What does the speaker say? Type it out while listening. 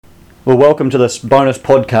Well, welcome to this bonus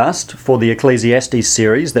podcast for the Ecclesiastes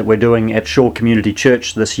series that we're doing at Shore Community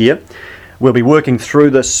Church this year. We'll be working through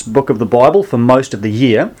this book of the Bible for most of the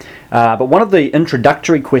year, but one of the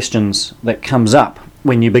introductory questions that comes up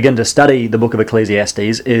when you begin to study the book of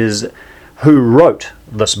Ecclesiastes is who wrote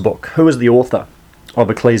this book? Who is the author of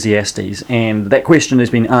Ecclesiastes? And that question has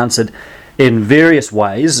been answered in various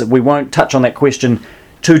ways. We won't touch on that question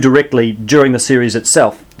too directly during the series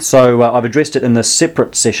itself, so I've addressed it in this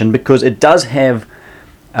separate session because it does have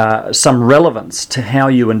some relevance to how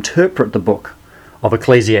you interpret the book of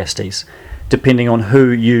Ecclesiastes, depending on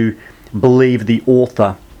who you believe the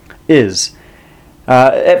author is.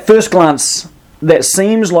 At first glance, that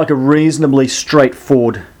seems like a reasonably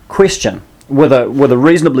straightforward question with a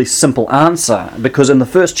reasonably simple answer, because in the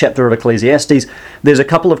first chapter of Ecclesiastes there's a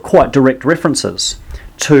couple of quite direct references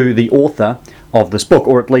to the author of this book,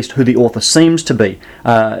 or at least who the author seems to be.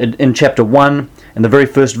 In chapter 1, in the very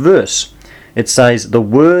first verse, it says, "The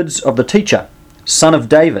words of the teacher, son of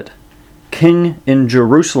David, king in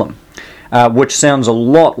Jerusalem," which sounds a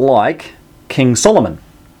lot like King Solomon.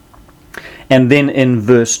 And then in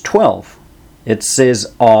verse 12, it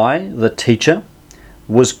says, "I, the teacher,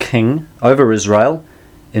 was king over Israel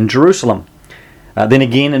in Jerusalem." Then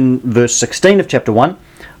again in verse 16 of chapter 1,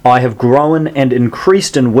 "I have grown and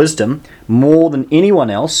increased in wisdom more than anyone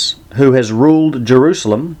else who has ruled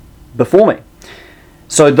Jerusalem before me."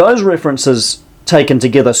 So those references taken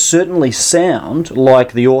together certainly sound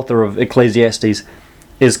like the author of Ecclesiastes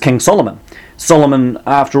is King Solomon. Solomon,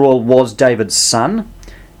 after all, was David's son.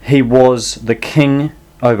 He was the king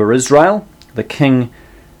over Israel, the king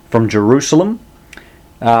from Jerusalem.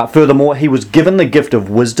 Furthermore, he was given the gift of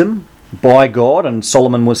wisdom by God, and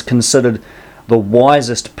Solomon was considered the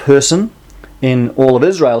wisest person in all of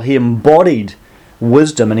Israel. He embodied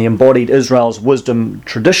wisdom, and he embodied Israel's wisdom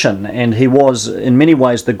tradition, and he was in many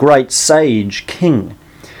ways the great sage king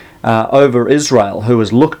over Israel, who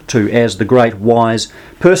was looked to as the great wise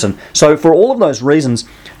person. So for all of those reasons,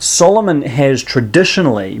 Solomon has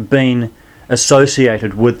traditionally been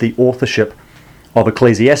associated with the authorship of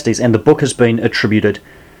Ecclesiastes, and the book has been attributed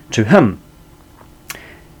to him.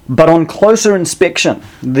 But on closer inspection,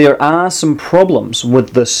 there are some problems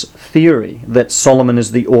with this theory that Solomon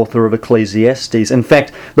is the author of Ecclesiastes. In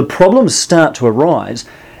fact, the problems start to arise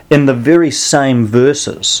in the very same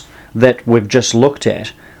verses that we've just looked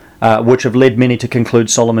at, which have led many to conclude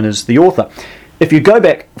Solomon is the author. If you go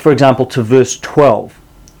back, for example, to verse 12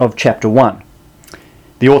 of chapter 1,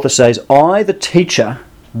 the author says, "I, the teacher,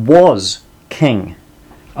 was king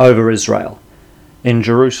over Israel in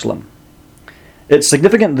Jerusalem." It's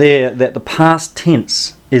significant there that the past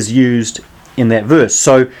tense is used in that verse.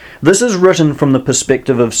 So this is written from the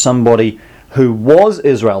perspective of somebody who was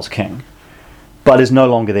Israel's king, but is no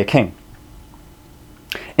longer their king.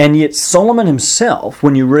 And yet Solomon himself,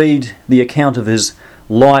 when you read the account of his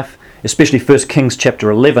life, especially 1 Kings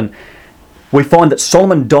chapter 11, we find that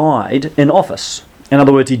Solomon died in office. In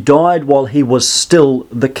other words, he died while he was still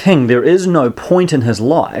the king. There is no point in his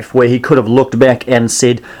life where he could have looked back and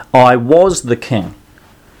said, "I was the king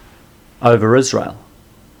over Israel,"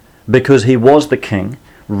 because he was the king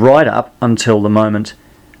right up until the moment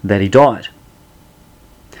that he died.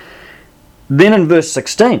 Then in verse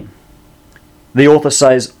 16, the author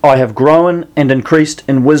says, "I have grown and increased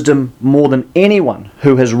in wisdom more than anyone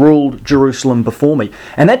who has ruled Jerusalem before me."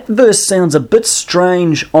 And that verse sounds a bit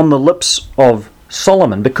strange on the lips of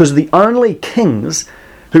Solomon, because the only kings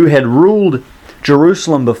who had ruled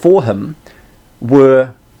Jerusalem before him were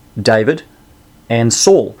David and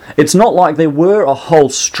Saul. It's not like there were a whole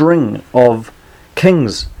string of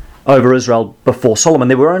kings over Israel before Solomon.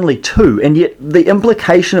 There were only two, and yet the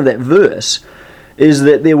implication of that verse is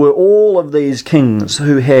that there were all of these kings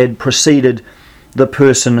who had preceded the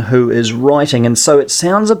person who is writing, and so it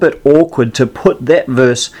sounds a bit awkward to put that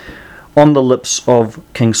verse on the lips of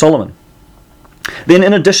King Solomon. Then,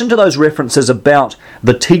 in addition to those references about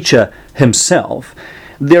the teacher himself,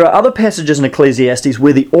 there are other passages in Ecclesiastes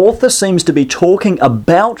where the author seems to be talking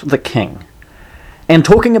about the king, and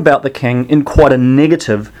talking about the king in quite a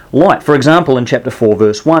negative light. For example, in chapter 4,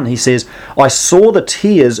 verse 1, he says, "I saw the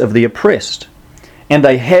tears of the oppressed, and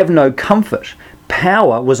they have no comfort.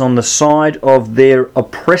 Power was on the side of their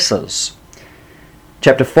oppressors."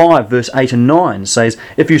 Chapter 5, verse 8 and 9 says,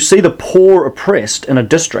 "If you see the poor oppressed in a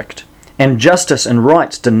district, and justice and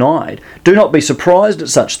rights denied, do not be surprised at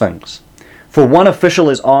such things. For one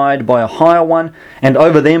official is eyed by a higher one, and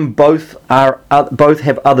over them both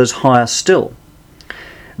have others higher still.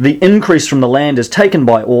 The increase from the land is taken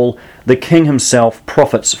by all, the king himself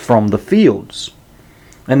profits from the fields."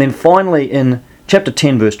 And then finally in chapter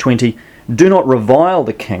 10, verse 20, Do not revile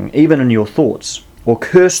the king, even in your thoughts, or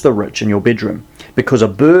curse the rich in your bedroom, because a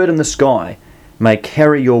bird in the sky may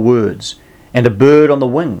carry your words, and a bird on the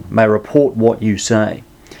wing may report what you say.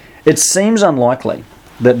 It seems unlikely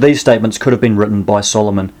that these statements could have been written by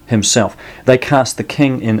Solomon himself. They cast the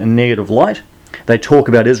king in a negative light. They talk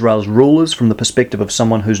about Israel's rulers from the perspective of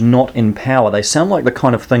someone who's not in power. They sound like the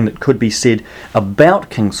kind of thing that could be said about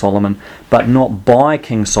King Solomon, but not by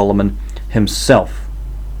King Solomon himself.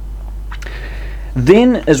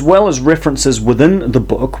 Then, as well as references within the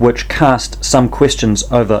book which cast some questions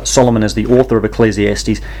over Solomon as the author of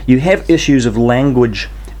Ecclesiastes, you have issues of language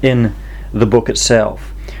in the book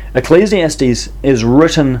itself. Ecclesiastes is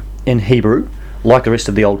written in Hebrew, like the rest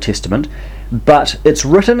of the Old Testament, but it's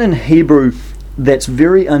written in Hebrew that's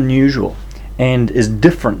very unusual and is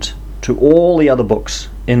different to all the other books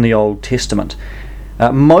in the Old Testament.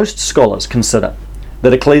 Most scholars consider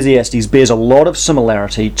that Ecclesiastes bears a lot of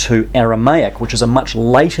similarity to Aramaic, which is a much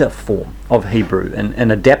later form of Hebrew,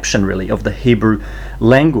 an adaptation really of the Hebrew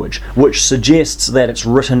language, which suggests that it's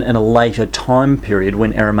written in a later time period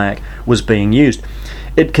when Aramaic was being used.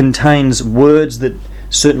 It contains words that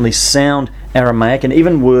certainly sound Aramaic, and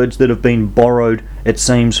even words that have been borrowed, it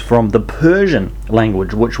seems, from the Persian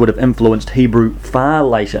language, which would have influenced Hebrew far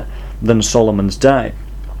later than Solomon's day.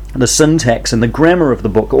 The syntax and the grammar of the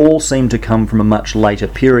book all seem to come from a much later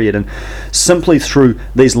period, and simply through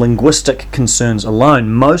these linguistic concerns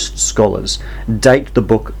alone, most scholars date the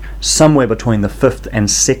book somewhere between the 5th and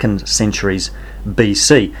 2nd centuries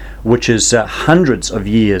BC, which is hundreds of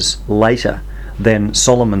years later than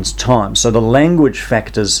Solomon's time. So the language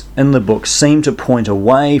factors in the book seem to point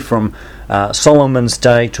away from Solomon's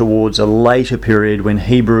day towards a later period when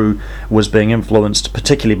Hebrew was being influenced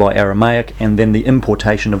particularly by Aramaic, and then the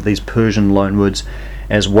importation of these Persian loanwords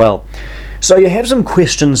as well. So you have some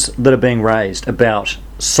questions that are being raised about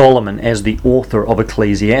Solomon as the author of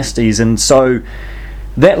Ecclesiastes, and so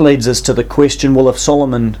that leads us to the question, well, if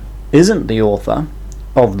Solomon isn't the author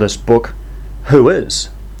of this book, who is?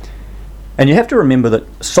 And you have to remember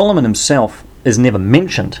that Solomon himself is never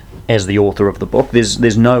mentioned as the author of the book.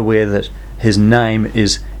 There's nowhere that his name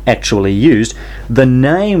is actually used. The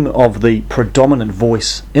name of the predominant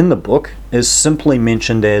voice in the book is simply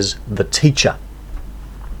mentioned as the teacher.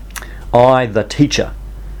 I, the teacher,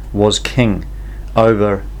 was king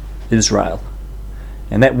over Israel.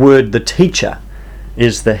 And that word, the teacher,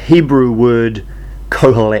 is the Hebrew word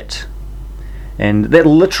kohelet. And that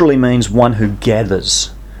literally means one who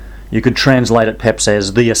gathers. You could translate it perhaps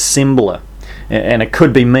as the assembler, and it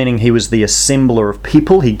could be meaning he was the assembler of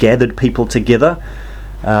people. He gathered people together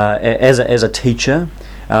as a teacher,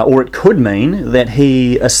 or it could mean that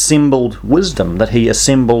he assembled wisdom, that he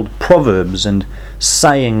assembled proverbs and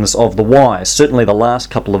sayings of the wise. Certainly the last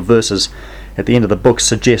couple of verses at the end of the book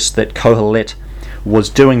suggest that Kohelet was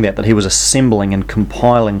doing that he was assembling and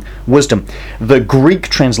compiling wisdom. The Greek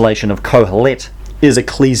translation of Kohelet is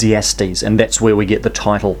Ecclesiastes, and that's where we get the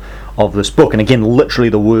title of this book. And again, literally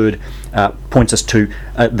the word points us to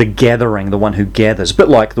the gathering, the one who gathers, a bit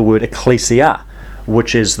like the word ecclesia,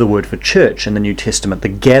 which is the word for church in the New Testament, the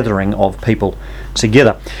gathering of people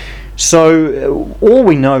together. So all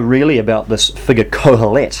we know really about this figure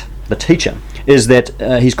Kohelet, the teacher, is that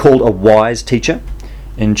he's called a wise teacher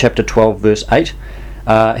in chapter 12 verse 8.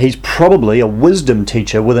 He's probably a wisdom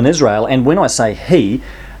teacher within Israel, and when I say he,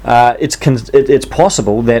 it's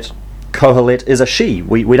possible that Kohelet is a she.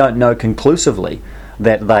 We don't know conclusively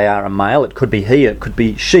that they are a male. It could be he, it could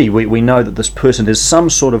be she. We know that this person is some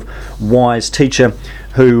sort of wise teacher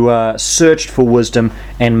who searched for wisdom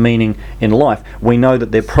and meaning in life. We know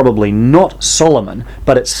that they're probably not Solomon,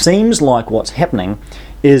 but it seems like what's happening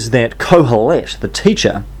is that Kohelet, the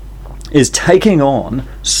teacher, is taking on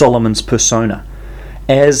Solomon's persona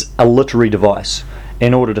as a literary device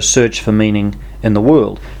in order to search for meaning in the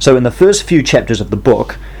world. So in the first few chapters of the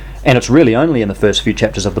book, and it's really only in the first few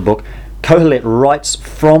chapters of the book, Kohelet writes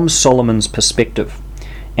from Solomon's perspective,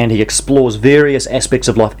 and he explores various aspects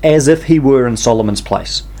of life as if he were in Solomon's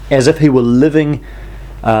place, as if he were living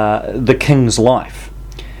the king's life.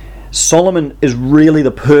 Solomon is really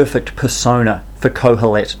the perfect persona for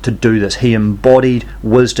Kohelet to do this. He embodied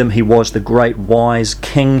wisdom. He was the great wise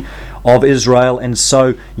king of Israel, and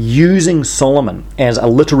so using Solomon as a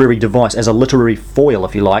literary device, as a literary foil,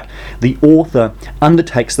 if you like, the author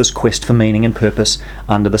undertakes this quest for meaning and purpose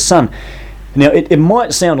under the sun. Now, it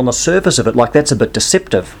might sound on the surface of it like that's a bit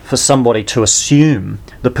deceptive for somebody to assume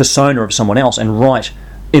the persona of someone else and write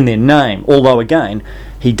in their name, although again,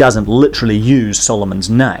 he doesn't literally use Solomon's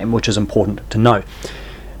name, which is important to note.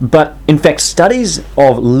 But in fact, studies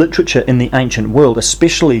of literature in the ancient world,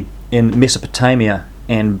 especially in Mesopotamia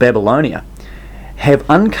and Babylonia have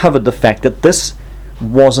uncovered the fact that this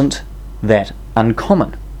wasn't that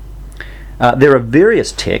uncommon. There are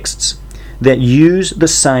various texts that use the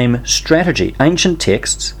same strategy, ancient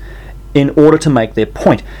texts, in order to make their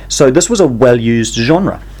point. So this was a well-used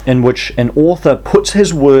genre in which an author puts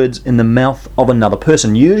his words in the mouth of another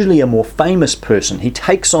person, usually a more famous person. He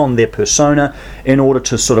takes on their persona in order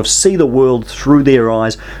to sort of see the world through their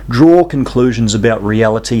eyes, draw conclusions about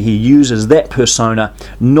reality. He uses that persona,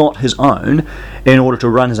 not his own, in order to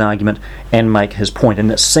run his argument and make his point.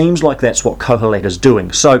 And it seems like that's what Kohelet is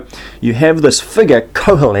doing. So you have this figure,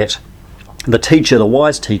 Kohelet, the teacher, the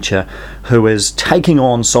wise teacher, who is taking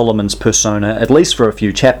on Solomon's persona, at least for a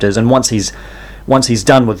few chapters, and once he's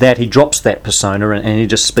done with that, he drops that persona and he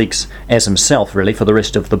just speaks as himself, really, for the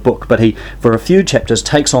rest of the book. But he, for a few chapters,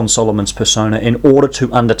 takes on Solomon's persona in order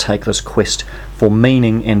to undertake this quest for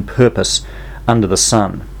meaning and purpose under the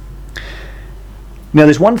sun. Now,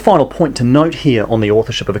 there's one final point to note here on the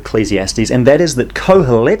authorship of Ecclesiastes, and that is that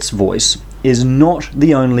Kohelet's voice is not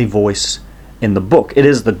the only voice in the book. It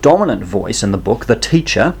is the dominant voice in the book. The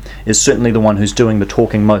teacher is certainly the one who's doing the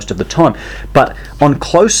talking most of the time. But on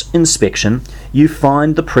close inspection, you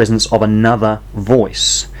find the presence of another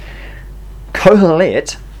voice.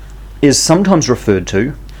 Kohelet is sometimes referred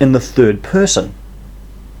to in the third person,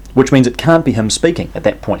 which means it can't be him speaking at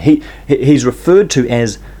that point. He's referred to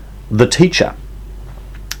as the teacher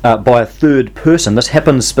by a third person. This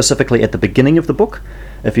happens specifically at the beginning of the book,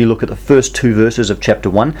 if you look at the first 2 verses of chapter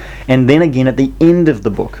 1, and then again at the end of the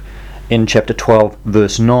book in chapter 12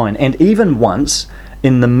 verse 9, and even once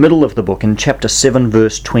in the middle of the book in chapter 7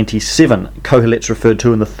 verse 27, Kohelet's referred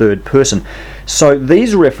to in the third person. So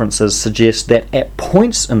these references suggest that at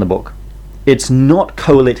points in the book it's not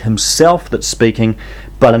Kohelet himself that's speaking,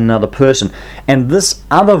 but another person. And this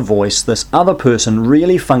other voice, this other person,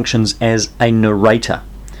 really functions as a narrator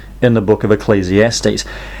in the book of Ecclesiastes.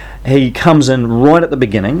 He comes in right at the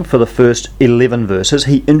beginning for the first 11 verses.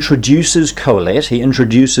 He introduces Kohelet, he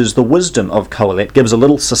introduces the wisdom of Kohelet, gives a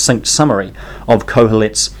little succinct summary of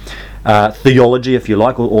Kohelet's theology, if you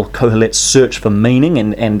like, or Kohelet's search for meaning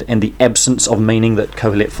and the absence of meaning that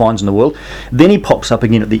Kohelet finds in the world. Then he pops up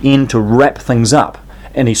again at the end to wrap things up,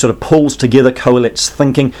 and he sort of pulls together Kohelet's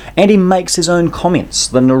thinking, and he makes his own comments.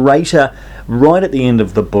 The narrator, right at the end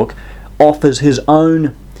of the book, offers his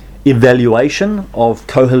own evaluation of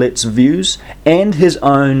Kohelet's views and his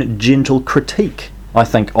own gentle critique, I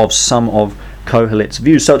think, of some of Kohelet's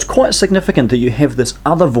views. So it's quite significant that you have this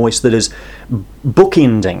other voice that is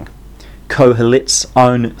bookending Kohelet's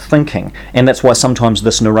own thinking, and that's why sometimes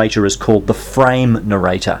this narrator is called the frame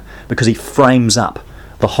narrator, because he frames up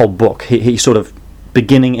the whole book. He sort of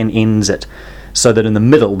beginning and ends it, so that in the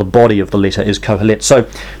middle, the body of the letter is Kohelet. So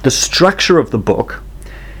the structure of the book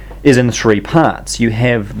is in 3 parts. You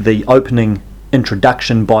have the opening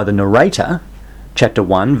introduction by the narrator, chapter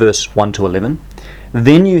 1, verse 1 to 11.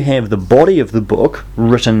 Then you have the body of the book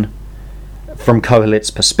written from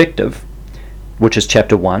Kohelet's perspective, which is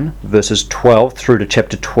chapter 1, verses 12 through to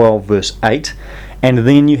chapter 12, verse 8. And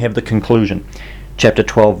then you have the conclusion, chapter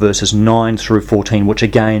 12, verses 9 through 14, which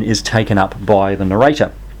again is taken up by the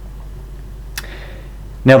narrator.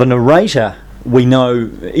 Now, the narrator we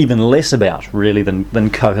know even less about, really, than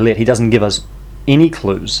Kohelet. He doesn't give us any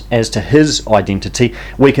clues as to his identity.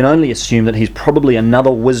 We can only assume that he's probably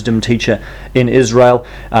another wisdom teacher in Israel.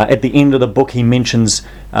 At the end of the book, he mentions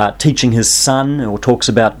teaching his son, or talks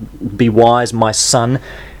about, "Be wise, my son."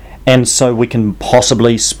 And so we can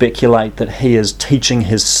possibly speculate that he is teaching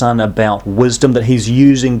his son about wisdom, that he's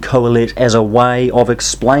using Kohelet as a way of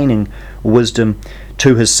explaining wisdom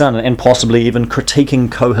to his son, and possibly even critiquing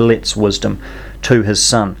Kohelet's wisdom to his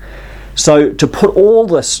son. So to put all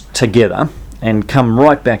this together and come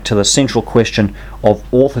right back to the central question of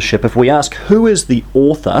authorship, if we ask who is the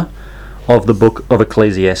author of the book of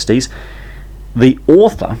Ecclesiastes, the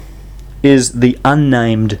author is the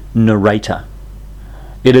unnamed narrator.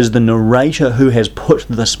 It is the narrator who has put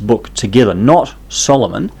this book together, not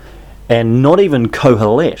Solomon, and not even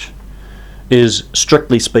Kohelet is,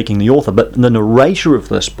 strictly speaking, the author, but the narrator of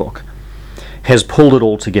this book has pulled it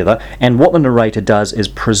all together. And what the narrator does is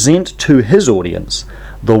present to his audience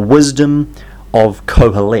the wisdom of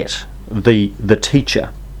Kohelet, the teacher.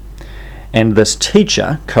 And this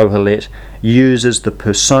teacher, Kohelet, uses the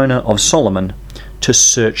persona of Solomon to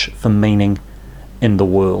search for meaning in the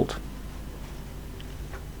world.